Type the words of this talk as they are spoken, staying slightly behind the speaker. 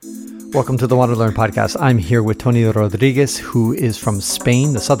Welcome to the Want to Learn podcast. I'm here with Tony Rodriguez, who is from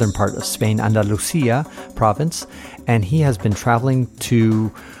Spain, the southern part of Spain, Andalusia province, and he has been traveling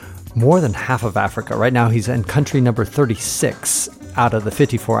to more than half of Africa. Right now, he's in country number 36 out of the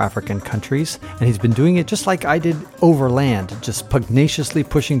 54 African countries, and he's been doing it just like I did overland, just pugnaciously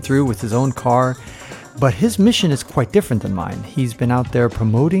pushing through with his own car. But his mission is quite different than mine. He's been out there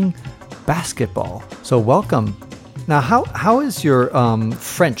promoting basketball. So welcome. Now, how is your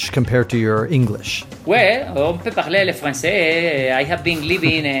French compared to your English? Well, on peut parler le français. I have been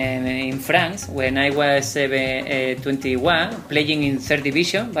living in France when I was 21, playing in third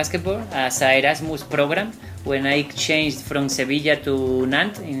division basketball as an Erasmus program when I changed from Sevilla to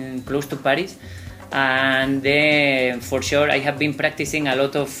Nantes, close to Paris. And then, for sure, I have been practicing a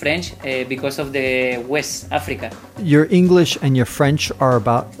lot of French because of the West Africa. Your English and your French are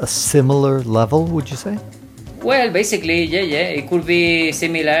about a similar level, would you say? Well, basically, yeah, it could be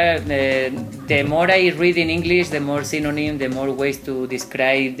similar. The more I read in English, the more synonym, the more ways to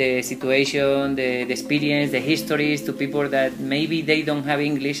describe the situation, the experience, the histories to people that maybe they don't have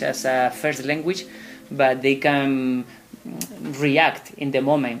English as a first language, but they can react in the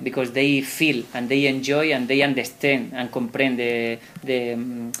moment because they feel and they enjoy and they understand and comprehend the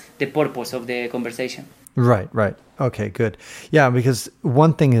purpose of the conversation. Right. Okay, good. Yeah, because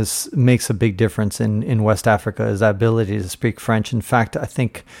one thing makes a big difference in West Africa is that ability to speak French. In fact, I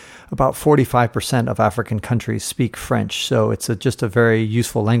think about 45% of African countries speak French, so it's just a very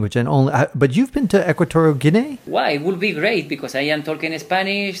useful language. But you've been to Equatorial Guinea? Well, it would be great because I am talking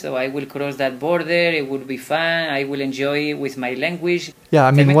Spanish, so I will cross that border. It would be fun. I will enjoy it with my language. Yeah,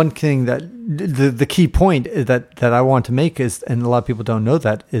 I mean, one thing that the key point that I want to make is, and a lot of people don't know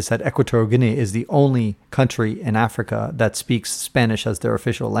that, is that Equatorial Guinea is the only country in Africa that speaks Spanish as their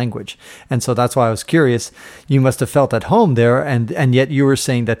official language. And so that's why I was curious. You must have felt at home there, and yet you were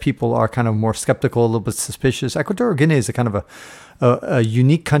saying that people are kind of more skeptical, a little bit suspicious. Equatorial Guinea is a kind of a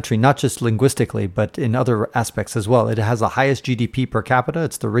unique country, not just linguistically, but in other aspects as well. It has the highest GDP per capita.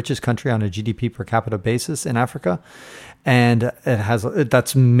 It's the richest country on a GDP per capita basis in Africa. And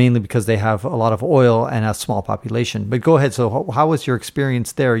that's mainly because they have a lot of oil and a small population. But go ahead. So how was your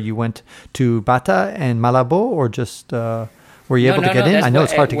experience there? You went to Bata and Malabo, or just were you able to get in? I know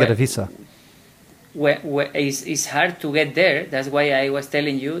it's hard to get a visa. It's hard to get there. That's why I was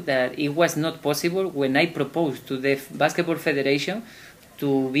telling you that it was not possible when I proposed to the Basketball Federation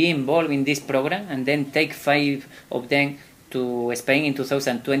to be involved in this program and then take 5 of them to Spain in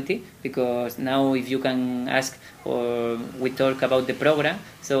 2020, because now if you can ask or we talk about the program,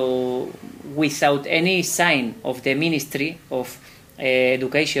 so without any sign of the Ministry of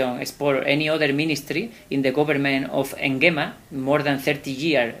Education, Sport, or any other ministry in the government of Nguema, more than 30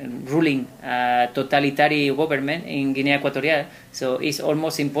 years ruling a totalitarian government in Guinea Equatorial, so it's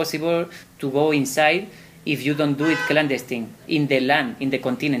almost impossible to go inside if you don't do it clandestine in the land, in the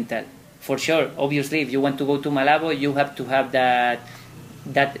continental. For sure, obviously, if you want to go to Malabo, you have to have that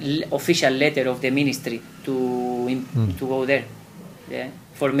official letter of the ministry to go there. Yeah.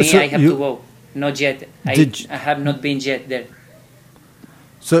 For me, I have to go. Not yet. I have not been yet there.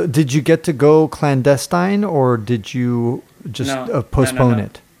 So did you get to go clandestine, or did you just postpone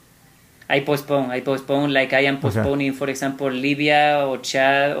it? I postpone like I am postponing, for example, Libya or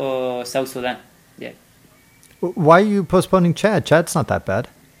Chad or South Sudan. Yeah. Why are you postponing Chad? Chad's not that bad.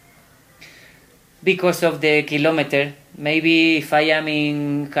 Because of the kilometer. Maybe if I am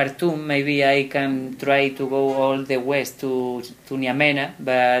in Khartoum, maybe I can try to go all the west to N'Djamena,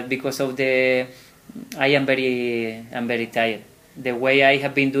 but because of I am very tired. The way I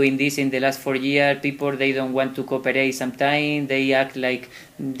have been doing this in the last 4 years, people, they don't want to cooperate sometimes. They act like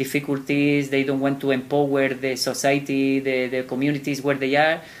difficulties. They don't want to empower the society, the communities where they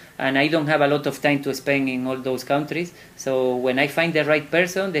are. And I don't have a lot of time to spend in all those countries. So when I find the right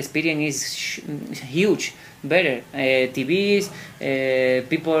person, the experience is huge, better. TVs,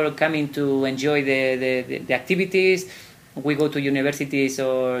 people coming to enjoy the activities. We go to universities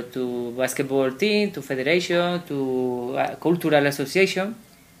or to basketball team, to federation, to cultural association.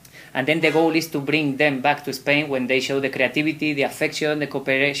 And then the goal is to bring them back to Spain when they show the creativity, the affection, the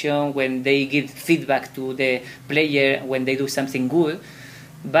cooperation, when they give feedback to the player, when they do something good.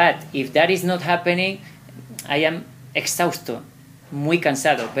 But if that is not happening, I am exhausto, muy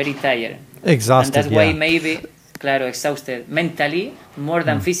cansado, very tired. Exhausted, and that's why maybe, exhausted mentally more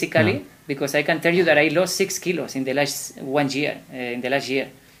than physically, because I can tell you that I lost 6 kilos in the last 1 year,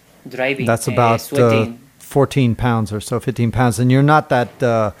 driving. That's about sweating. 14 pounds or so, 15 pounds. And you're not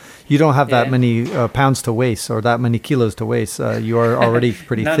that, you don't have that many pounds to waste or that many kilos to waste. You are already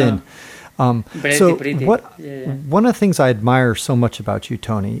pretty thin. Pretty. One of the things I admire so much about you,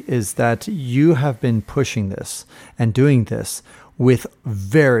 Tony, is that you have been pushing this and doing this with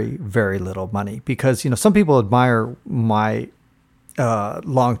very, very little money. Because, some people admire my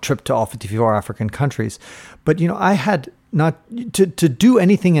long trip to all 54 African countries. But, I had not to do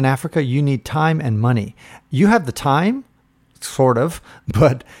anything in Africa, you need time and money. You have the time, sort of,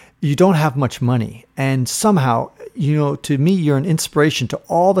 but you don't have much money. And somehow, to me, you're an inspiration to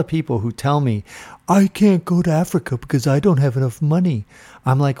all the people who tell me, I can't go to Africa because I don't have enough money.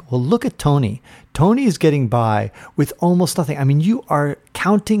 I'm like, well, look at Tony. Tony is getting by with almost nothing. I mean, you are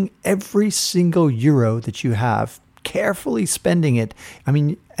counting every single euro that you have, carefully spending it. I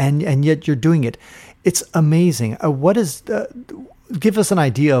mean, and yet you're doing it. It's amazing. Give us an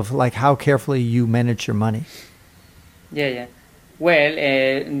idea of like how carefully you manage your money. Yeah. Well,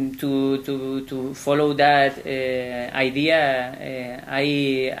 to follow that idea,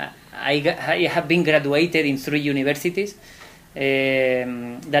 I have been graduated in 3 universities.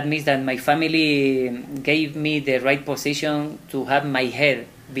 That means that my family gave me the right position to have my head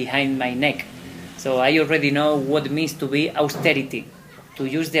behind my neck. So I already know what it means to be austerity, to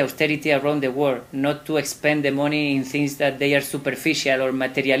use the austerity around the world, not to expend the money in things that they are superficial or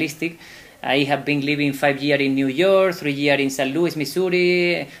materialistic. I have been living 5 years in New York, 3 years in St. Louis,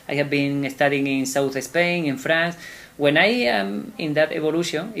 Missouri. I have been studying in South Spain, in France. When I am in that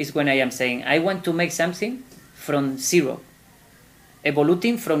evolution is when I am saying, I want to make something from zero,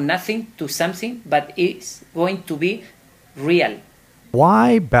 evoluting from nothing to something, but it's going to be real.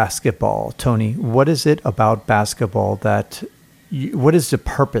 Why basketball, Tony? What is it about basketball what is the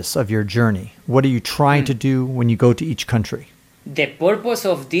purpose of your journey? What are you trying to do when you go to each country? The purpose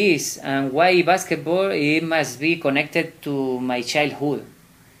of this and why basketball, it must be connected to my childhood.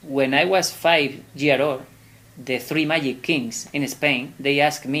 When I was 5 years old, the 3 Magic Kings in Spain, they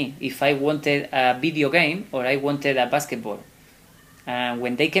asked me if I wanted a video game or I wanted a basketball. And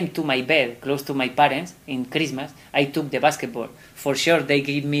when they came to my bed, close to my parents, in Christmas, I took the basketball. For sure, they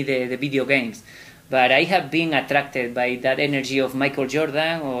gave me the video games. But I have been attracted by that energy of Michael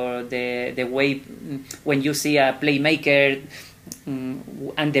Jordan, or the way when you see a playmaker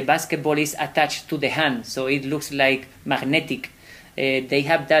and the basketball is attached to the hand, so it looks like magnetic. They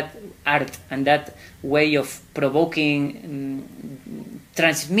have that art and that way of provoking,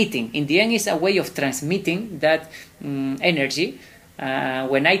 transmitting. In the end, it's a way of transmitting that energy.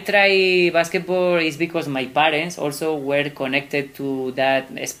 When I try basketball, it's because my parents also were connected to that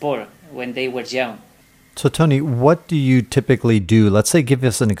sport when they were young. So, Tony, what do you typically do? Let's say, give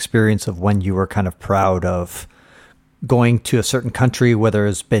us an experience of when you were kind of proud of going to a certain country, whether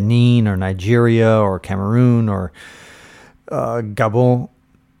it's Benin or Nigeria or Cameroon or Gabon.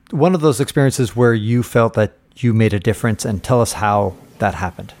 One of those experiences where you felt that you made a difference, and tell us how that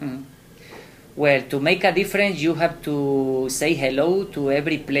happened. Well, to make a difference, you have to say hello to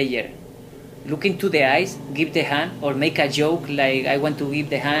every player. Look into the eyes, give the hand, or make a joke like, I want to give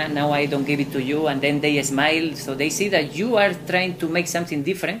the hand, now I don't give it to you, and then they smile, so they see that you are trying to make something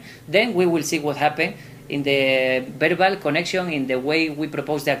different. Then we will see what happens in the verbal connection, in the way we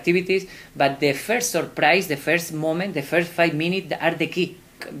propose the activities. But the first surprise, the first moment, the first 5 minutes are the key,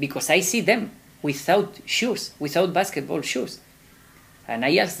 because I see them without shoes, without basketball shoes. And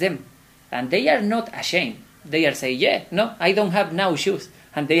I ask them, and they are not ashamed. They are saying, yeah, no, I don't have now shoes.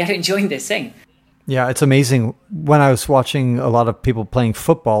 And they are enjoying the same. Yeah, it's amazing. When I was watching a lot of people playing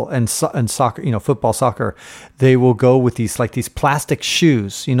football and soccer, football, soccer, they will go with these plastic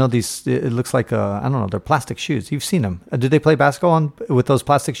shoes. These, it looks like, they're plastic shoes. You've seen them. Do they play basketball with those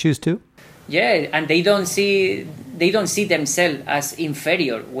plastic shoes too? Yeah, and they don't see themselves as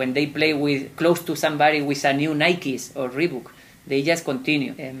inferior when they play with close to somebody with a new Nikes or Reebok. They just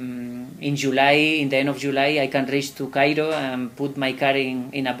continue. In July, in the end of July, I can reach to Cairo and put my car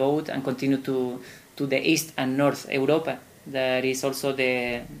in a boat and continue to the East and North Europa. That is also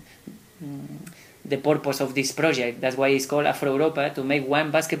the purpose of this project. That's why it's called Afro Europa, to make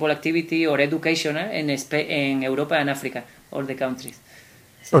one basketball activity or educational in Europa and Africa, all the countries.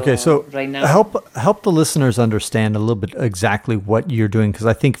 So right now, help the listeners understand a little bit exactly what you're doing, because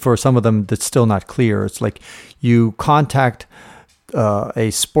I think for some of them that's still not clear. It's like you contact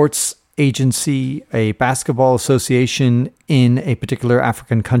a sports agency, a basketball association in a particular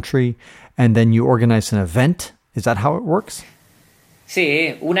African country, and then you organize an event. Is that how it works?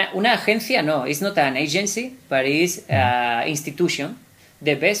 Sí, una agencia, no, it's not an agency, but it's an institution.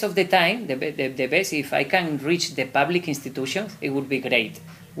 The best of the time, the best, if I can reach the public institutions, it would be great.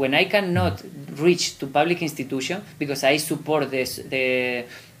 When I cannot reach to public institutions, because I support the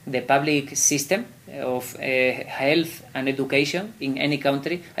the public system of health and education in any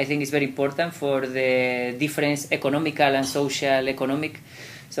country. I think it's very important for the difference economical and social economic.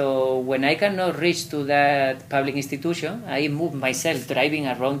 So when I cannot reach to that public institution, I move myself driving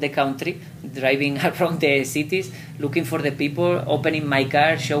around the country, driving around the cities, looking for the people, opening my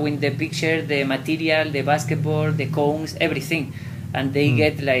car, showing the picture, the material, the basketball, the cones, everything. And they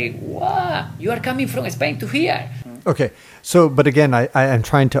get like, wow, you are coming from Spain to here. Okay. So, but again, I am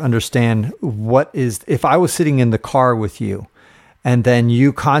trying to understand if I was sitting in the car with you and then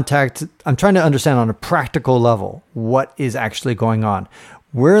you I'm trying to understand on a practical level, what is actually going on.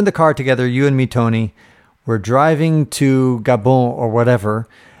 We're in the car together, you and me, Tony. We're driving to Gabon or whatever.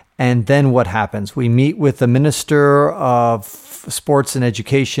 And then what happens? We meet with the Minister of Sports and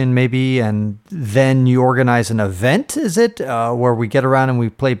Education, maybe, and then you organize an event, is it? Where we get around and we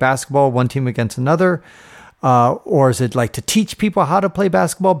play basketball, one team against another? Or is it like to teach people how to play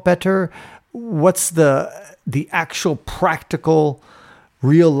basketball better? What's the actual practical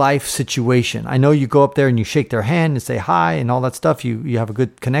real life situation? I know you go up there and you shake their hand and say hi and all that stuff. You have a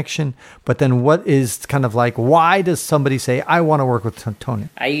good connection. But then what is kind of like, why does somebody say, I want to work with Tony?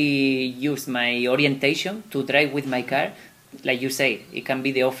 I use my orientation to drive with my car. Like you say, it can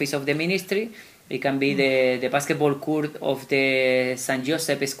be the office of the ministry. It can be the basketball court of the St.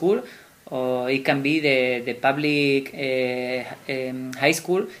 Joseph School. Or it can be the public high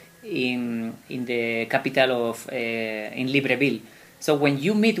school in the capital of in Libreville. So when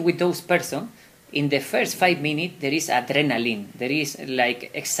you meet with those persons, in the first 5 minutes, there is adrenaline. There is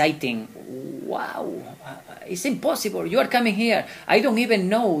like exciting. Wow, it's impossible. You are coming here. I don't even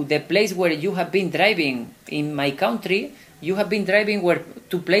know the place where you have been driving in my country. You have been driving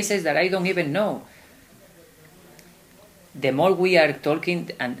to places that I don't even know. The more we are talking,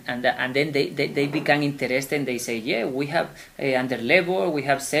 and then they become interested, and they say, yeah, we have under level, we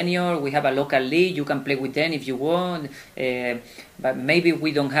have senior, we have a local league, you can play with them if you want, but maybe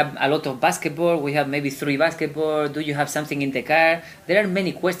we don't have a lot of basketball, we have maybe 3 basketball, do you have something in the car? There are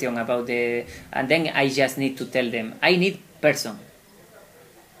many questions about and then I just need to tell them, I need person.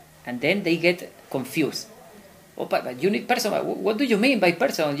 And then they get confused. Oh, but you need person. What do you mean by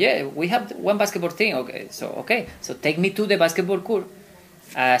person? Yeah, we have one basketball team. Okay, so take me to the basketball court.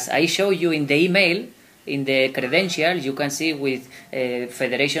 As I show you in the email, in the credential, you can see with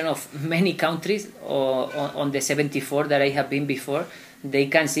federation of many countries on the 74 that I have been before. They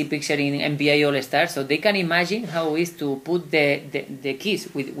can see picture in NBA All-Star, so they can imagine how it is to put the kids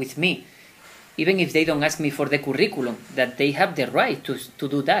with me, even if they don't ask me for the curriculum, that they have the right to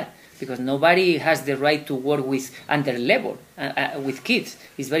do that. Because nobody has the right to work with under level, with kids.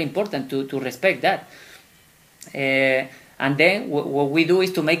 It's very important to respect that. And then what we do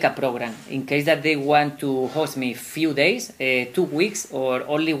is to make a program. In case that they want to host me few days, 2 weeks, or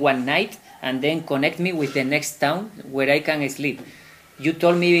only one night, and then connect me with the next town where I can sleep. You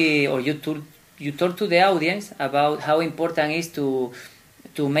told me, or you told to the audience about how important it is to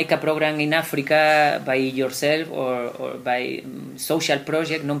make a program in Africa by yourself or by social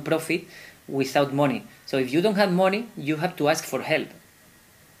project, non-profit, without money. So if you don't have money, you have to ask for help.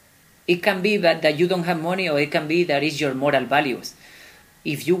 It can be that you don't have money, or it can be that it's your moral values.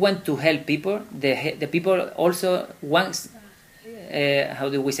 If you want to help people, the people also want, how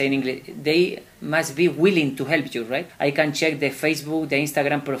do we say in English? They must be willing to help you, right? I can check the Facebook, the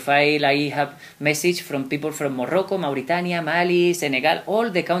Instagram profile. I have message from people from Morocco, Mauritania, Mali, Senegal, all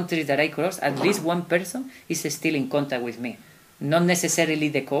the countries that I cross. At least one person is still in contact with me. Not necessarily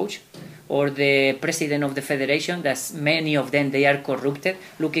the coach or the president of the federation. That's many of them, they are corrupted,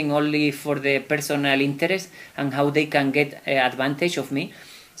 looking only for the personal interest and how they can get advantage of me.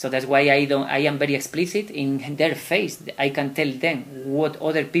 So that's why I am very explicit in their face. I can tell them what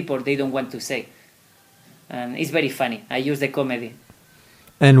other people they don't want to say. And it's very funny. I use the comedy.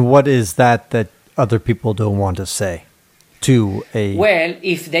 And what is that other people don't want to say to a... Well,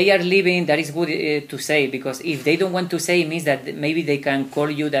 if they are living, that is good to say, because if they don't want to say, it means that maybe they can call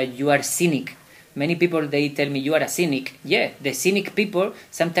you that you are cynic. Many people, they tell me you are a cynic. Yeah, the cynic people,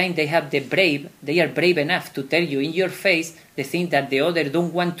 sometimes they are brave enough to tell you in your face the thing that the other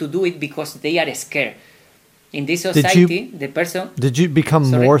don't want to do it because they are scared. In this society, the person... Did you become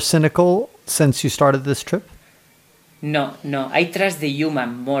more cynical since you started this trip? No. I trust the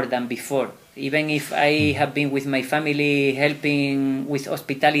human more than before. Even if I have been with my family helping with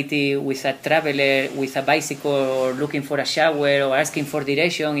hospitality, with a traveler, with a bicycle, or looking for a shower, or asking for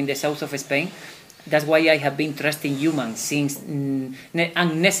direction in the south of Spain, that's why I have been trusting humans since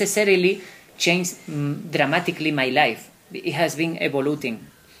unnecessarily changed dramatically my life. It has been evolving.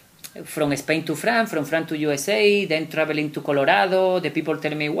 from Spain to France, from France to USA, then traveling to Colorado. The people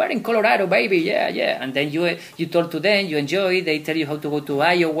tell me, "We're in Colorado, baby, yeah, yeah." And then you talk to them, you enjoy. They tell you how to go to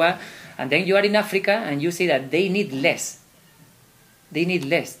Iowa, and then you are in Africa, and you see that they need less. They need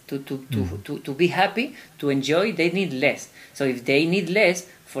less to be happy, to enjoy. They need less. So if they need less,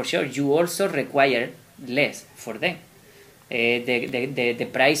 for sure, you also require less for them. The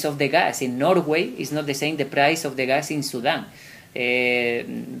price of the gas in Norway is not the same the price of the gas in Sudan.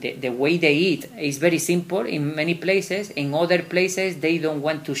 The way they eat is very simple in many places. In other places, they don't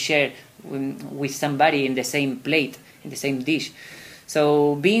want to share with somebody in the same plate, in the same dish.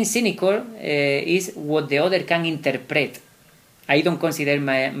 So being cynical is what the other can interpret. I don't consider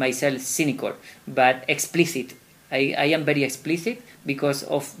myself cynical, but explicit. I am very explicit because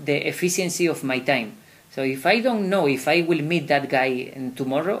of the efficiency of my time. So if I don't know if I will meet that guy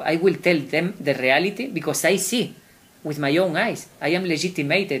tomorrow, I will tell them the reality because I see with my own eyes. I am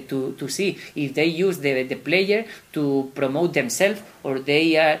legitimated to see if they use the player to promote themselves or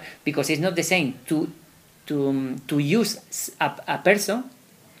they are, because it's not the same. To use a person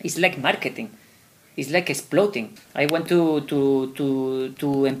is like marketing. It's like exploiting. I want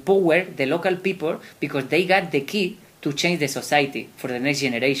to empower the local people because they got the key to change the society for the next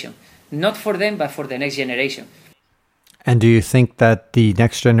generation. Not for them, but for the next generation. And do you think that the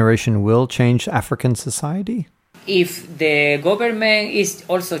next generation will change African society? If the government is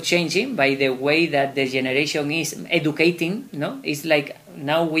also changing by the way that the generation is educating, no? It's like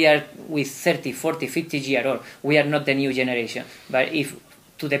now we are with 30, 40, 50 years old. We are not the new generation. But if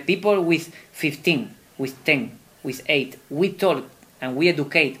to the people with 15, with 10, with 8, we talk and we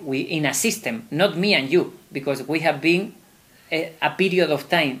educate in a system, not me and you, because we have been a period of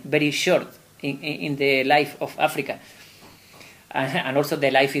time very short in the life of Africa. And also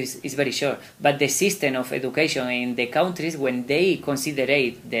the life is very short. But the system of education in the countries, when they consider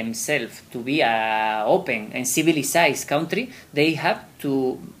themselves to be an open and civilized country, they have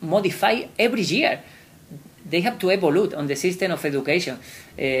to modify every year. They have to evolve on the system of education.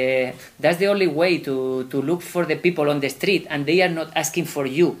 That's the only way to look for the people on the street, and they are not asking for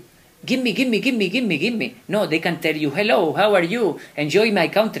you. Give me. No, they can tell you, hello, how are you? Enjoy my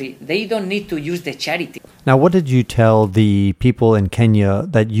country. They don't need to use the charity. Now, what did you tell the people in Kenya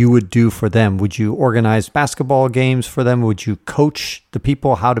that you would do for them? Would you organize basketball games for them? Would you coach the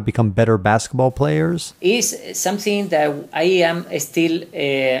people how to become better basketball players? It's something that I am still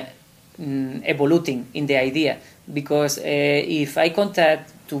evolving in the idea. Because if I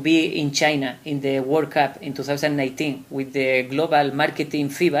contact to be in China in the World Cup in 2019 with the global marketing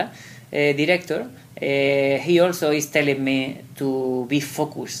FIBA director, he also is telling me to be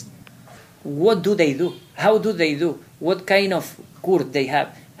focused. What do they do? How do they do? What kind of court they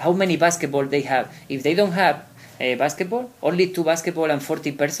have? How many basketball they have? If they don't have basketball, only 2 basketball and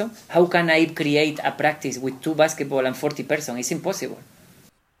 40 persons, how can I create a practice with 2 basketball and 40 persons? It's impossible.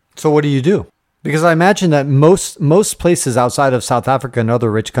 So what do? Because I imagine that most places outside of South Africa and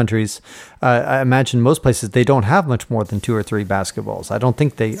other rich countries, I imagine most places they don't have much more than 2 or 3 basketballs. I don't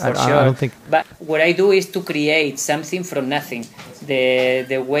think they. I don't think. But what I do is to create something from nothing.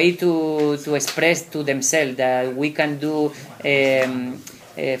 The way to express to themselves that we can do.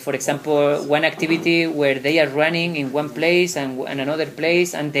 For example, one activity where they are running in one place and another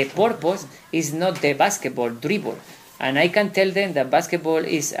place, and the purpose is not the basketball dribble. And I can tell them that basketball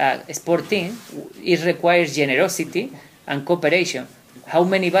is a sport team. It requires generosity and cooperation. How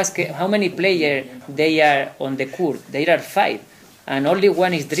many players they are on the court? There are 5, and only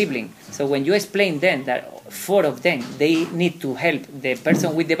 1 is dribbling. So when you explain them that 4 of them they need to help the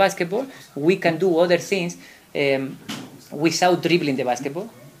person with the basketball, we can do other things without dribbling the basketball,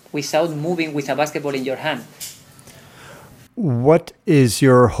 without moving with a basketball in your hand. What is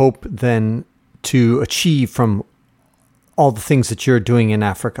your hope then to achieve from all the things that you're doing in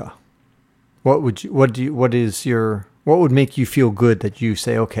Africa? What would make you feel good that you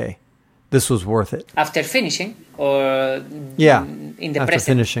say, okay, this was worth it? After finishing, or in the after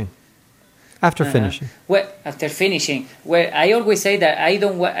present? Finishing. After finishing. Well, after finishing. Well, I always say that I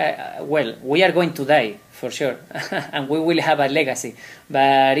don't. We are going to die for sure, and we will have a legacy.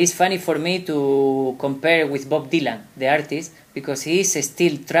 But it's funny for me to compare with Bob Dylan, the artist, because he is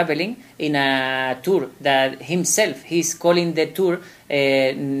still traveling in a tour that himself he's calling the tour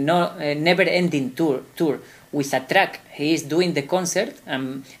never-ending tour with a track. He is doing the concert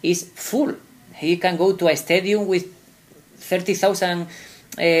and is full. He can go to a stadium with 30,000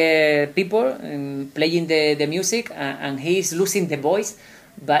 people playing the music, and he is losing the voice.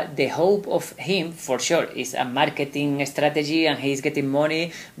 But the hope of him, for sure, is a marketing strategy, and he is getting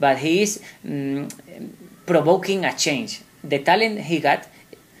money, but he is provoking a change. The talent he got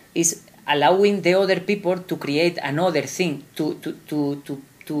is allowing the other people to create another thing, to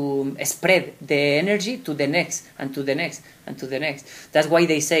spread the energy to the next and to the next and to the next. That's why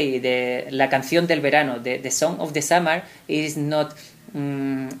they say la canción del verano, the song of the summer, is not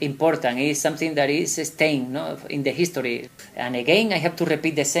important. It is something that is staying, no, in the history. And again, I have to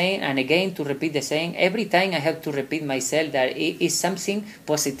repeat the same, and again to repeat the same. Every time I have to repeat myself that it is something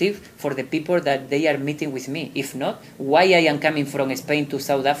positive for the people that they are meeting with me. If not, why I am coming from Spain to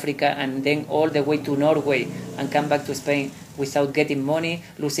South Africa and then all the way to Norway and come back to Spain without getting money,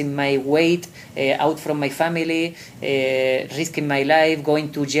 losing my weight, out from my family, risking my life, going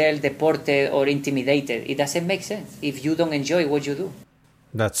to jail, deported or intimidated. It doesn't make sense if you don't enjoy what you do.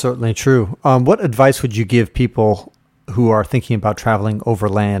 That's certainly true. What advice would you give people who are thinking about traveling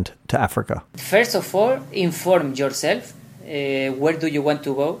overland to Africa? First of all, inform yourself. Where do you want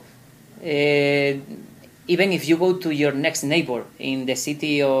to go? Even if you go to your next neighbor in the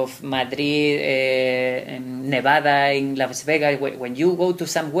city of Madrid, Nevada, in Las Vegas, when you go to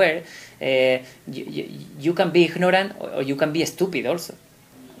somewhere, you can be ignorant or you can be stupid also.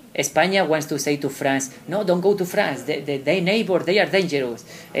 España wants to say to France, no, don't go to France. Their neighbor, they are dangerous.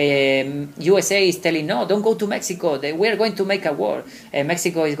 USA is telling, no, don't go to Mexico. We are going to make a war.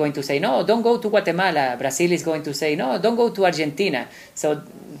 Mexico is going to say, no, don't go to Guatemala. Brazil is going to say, no, don't go to Argentina. So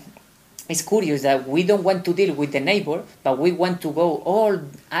it's curious that we don't want to deal with the neighbor, but we want to go all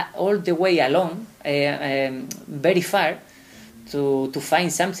the way along, very far, to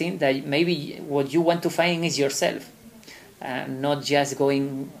find something that maybe what you want to find is yourself. Not just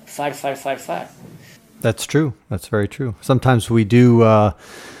going far. That's true. That's very true. Sometimes we do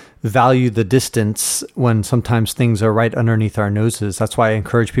value the distance when sometimes things are right underneath our noses. That's why I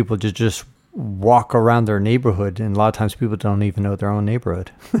encourage people to just walk around their neighborhood. And a lot of times people don't even know their own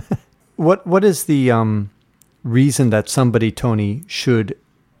neighborhood. What is the reason that somebody, Tony, should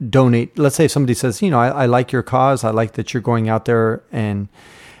donate? Let's say somebody says, I like your cause. I like that you're going out there and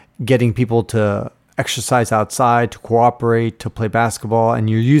getting people to exercise outside, to cooperate, to play basketball, and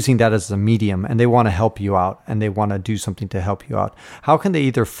you're using that as a medium, and they want to help you out, and they want to do something to help you out. How can they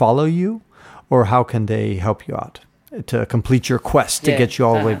either follow you, or how can they help you out to complete your quest to get you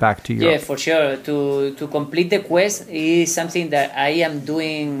all the way back to Europe? Yeah, for sure. To complete the quest is something that I am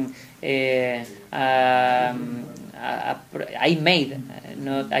doing. I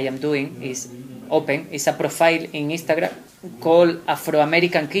am doing is open. It's a profile in Instagram called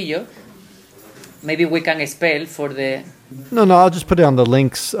Afro-American Quillo. Maybe we can spell for the... No, I'll just put it on the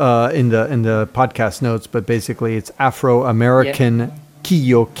links in the podcast notes, but basically it's Afro-American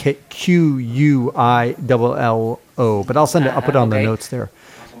Quillo, Quillo. But I'll send it, I'll put it on the notes there.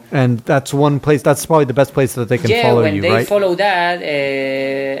 And that's one place, that's probably the best place that they can follow you, right? Yeah, when they follow that,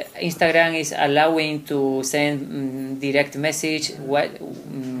 Instagram is allowing to send direct message,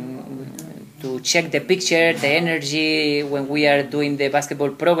 to check the picture, the energy when we are doing the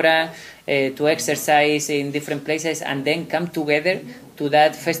basketball program, to exercise in different places, and then come together to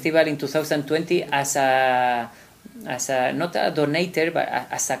that festival in 2020 as a not a donator, but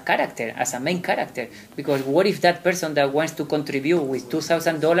as a character, as a main character. Because what if that person that wants to contribute with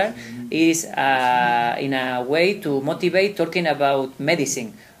 $2,000 is in a way to motivate talking about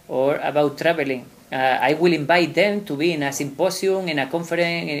medicine or about traveling? I will invite them to be in a symposium, in a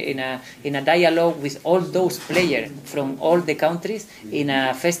conference, in a dialogue with all those players from all the countries, in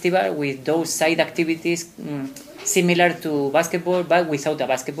a festival with those side activities similar to basketball, but without a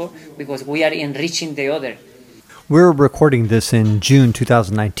basketball, because we are enriching the other. We're recording this in June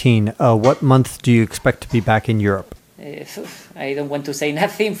 2019. What month do you expect to be back in Europe? I don't want to say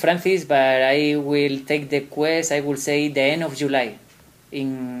nothing, Francis, but I will take the quest, I will say the end of July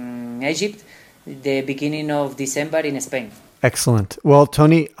in Egypt, the beginning of December in Spain. Excellent. Well,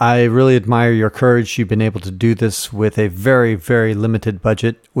 Tony, I really admire your courage. You've been able to do this with a very, very limited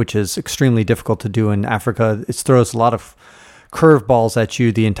budget, which is extremely difficult to do in Africa. It throws a lot of curveballs at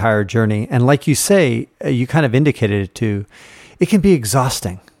you the entire journey. And like you say, you kind of indicated it too, it can be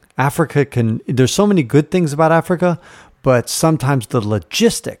exhausting. There's so many good things about Africa, but sometimes the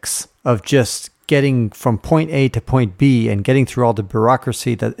logistics of just getting from point A to point B and getting through all the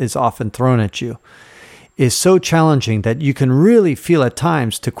bureaucracy that is often thrown at you is so challenging that you can really feel at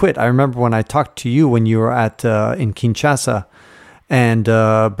times to quit. I remember when I talked to you when you were in Kinshasa and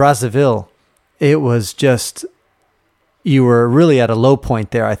Brazzaville, it was just, you were really at a low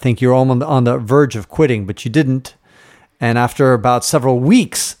point there. I think you were almost on the verge of quitting, but you didn't. And after about several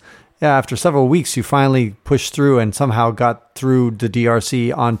weeks, Yeah, after several weeks, you finally pushed through and somehow got through the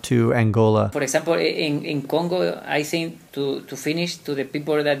DRC onto Angola. For example, in Congo, I think to finish to the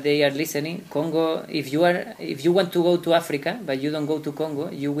people that they are listening, Congo, if you want to go to Africa, but you don't go to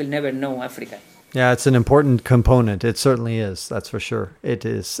Congo, you will never know Africa. Yeah, it's an important component. It certainly is. That's for sure. It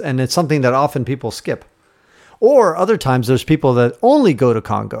is. And it's something that often people skip. Or other times there's people that only go to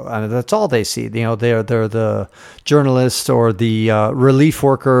Congo. I mean, that's all they see. You know, they're the journalist or the relief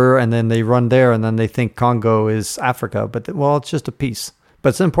worker, and then they run there, and then they think Congo is Africa. But, well, it's just a piece. But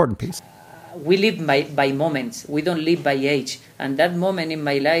it's an important piece. We live by moments. We don't live by age. And that moment in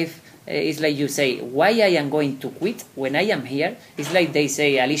my life is like you say, why I am going to quit when I am here? It's like they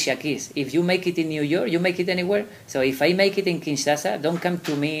say, Alicia Keys, if you make it in New York, you make it anywhere. So if I make it in Kinshasa, don't come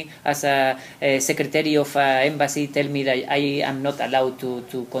to me as a secretary of an embassy, tell me that I am not allowed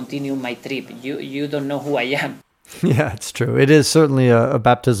to continue my trip. You don't know who I am. Yeah, it's true. It is certainly a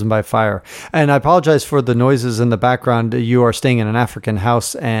baptism by fire. And I apologize for the noises in the background. You are staying in an African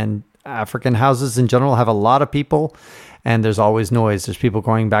house, and African houses in general have a lot of people. And there's always noise. There's people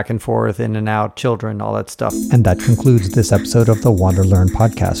going back and forth, in and out, children, all that stuff. And that concludes this episode of the Wander Learn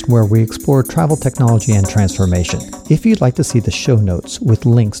podcast, where we explore travel technology and transformation. If you'd like to see the show notes with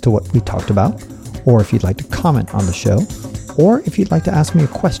links to what we talked about, or if you'd like to comment on the show, or if you'd like to ask me a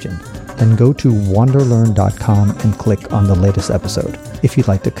question, then go to wanderlearn.com and click on the latest episode. If you'd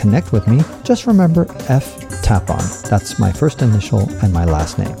like to connect with me, just remember ftapon. That's my first initial and my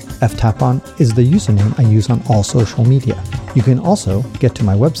last name. ftapon is the username I use on all social media. You can also get to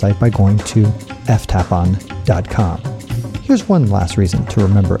my website by going to ftapon.com. Here's one last reason to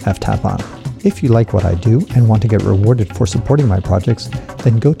remember ftapon. If you like what I do and want to get rewarded for supporting my projects,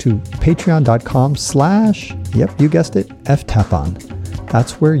 then go to patreon.com/ yep, you guessed it, ftapon.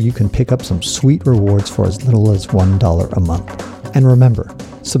 That's where you can pick up some sweet rewards for as little as $1 a month. And remember,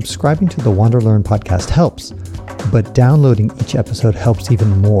 subscribing to the Wander Learn podcast helps, but downloading each episode helps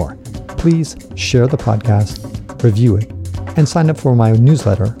even more. Please share the podcast, review it, and sign up for my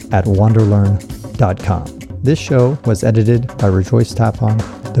newsletter at wanderlearn.com. This show was edited by Rejoice Tapon.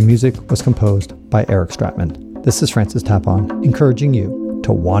 The music was composed by Eric Stratman. This is Francis Tapon, encouraging you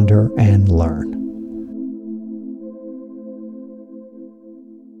to wander and learn.